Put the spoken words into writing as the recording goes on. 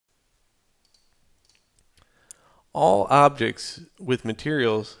All objects with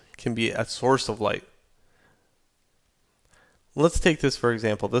materials can be a source of light. Let's take this for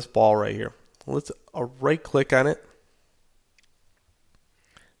example, this ball right here. Let's right click on it,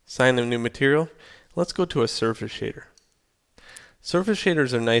 assign a new material. Let's go to a surface shader. Surface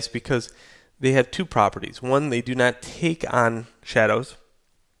shaders are nice because they have two properties. One, they do not take on shadows.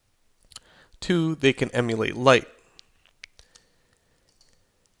 Two, they can emulate light.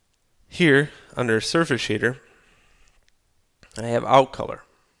 Here, under surface shader, I have out color.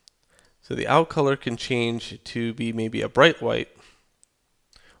 So the out color can change to be maybe a bright white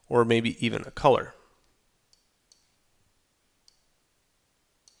or maybe even a color.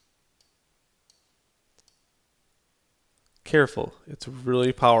 Careful, it's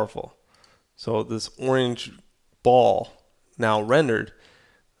really powerful. So this orange ball now rendered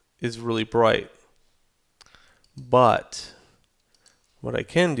is really bright. But what I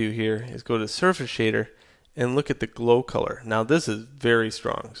can do here is go to surface shader and look at the glow color. Now this is very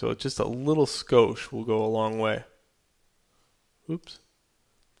strong, so just a little skosh will go a long way. Oops,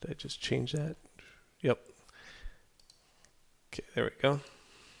 did I just change that? Yep. Okay, there we go.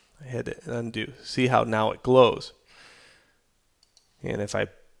 I had to undo. See how now it glows. And if I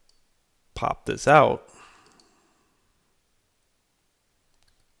pop this out,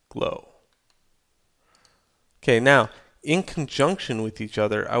 glow. Okay, now in conjunction with each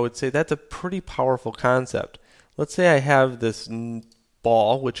other, I would say that's a pretty powerful concept. Let's say I have this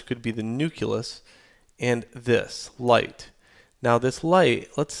ball, which could be the nucleus, and this light. Now this light,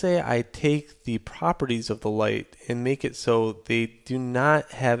 let's say I take the properties of the light and make it so they do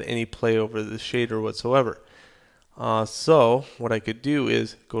not have any play over the shader whatsoever. So what I could do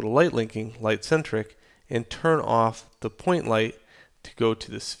is go to light linking, light centric, and turn off the point light to go to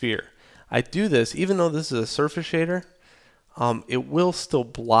the sphere. I do this even though this is a surface shader, it will still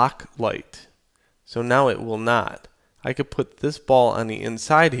block light. So now it will not. I could put this ball on the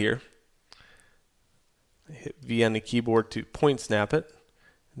inside here. I hit V on the keyboard to point snap it.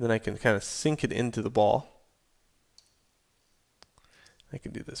 And then I can kind of sink it into the ball. I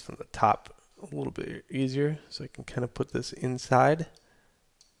can do this from the top a little bit easier, so I can kind of put this inside.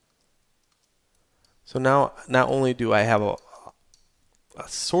 So now not only do I have a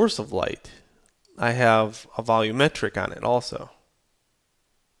source of light, I have a volumetric on it also.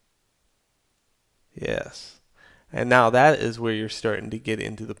 Yes. And now that is where you're starting to get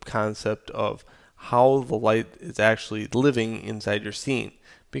into the concept of how the light is actually living inside your scene.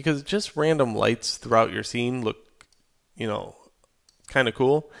 Because just random lights throughout your scene look, kind of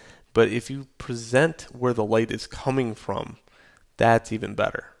cool. But if you present where the light is coming from, that's even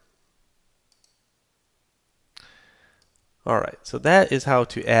better. Alright, so that is how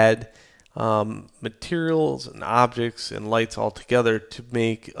to add materials and objects and lights all together to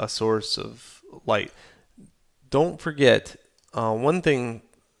make a source of light. Don't forget, one thing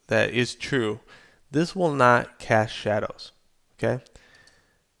that is true, this will not cast shadows. Okay?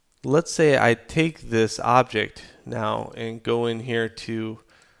 Let's say I take this object now and go in here to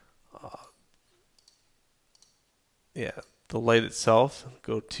the light itself,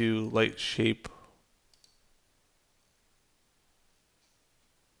 go to light shape.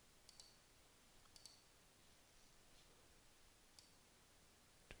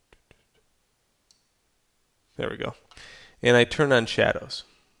 There we go. And I turn on shadows.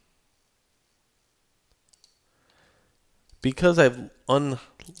 Because I've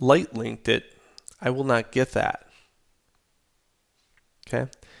unlight linked it, I will not get that.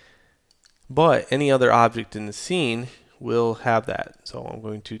 Okay? But any other object in the scene will have that. So I'm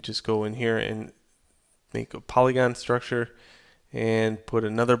going to just go in here and make a polygon structure and put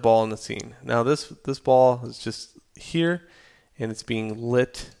another ball in the scene. Now this ball is just here and it's being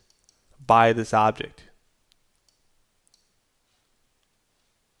lit by this object.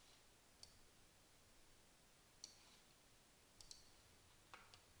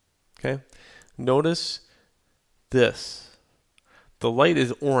 Okay? Notice this. The light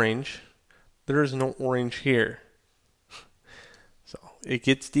is orange. There is no orange here. So it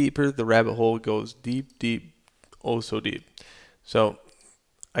gets deeper. The rabbit hole goes deep, deep, oh so deep. So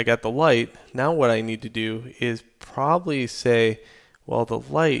I got the light. Now what I need to do is probably say, well, the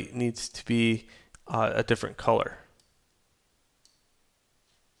light needs to be a different color.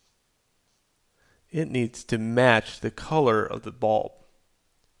 It needs to match the color of the bulb.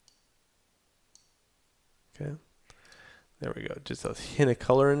 Okay, there we go. Just a hint of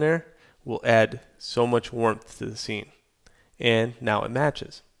color in there will add so much warmth to the scene. And now it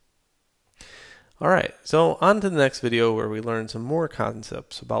matches. Alright, so on to the next video where we learn some more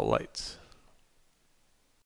concepts about lights.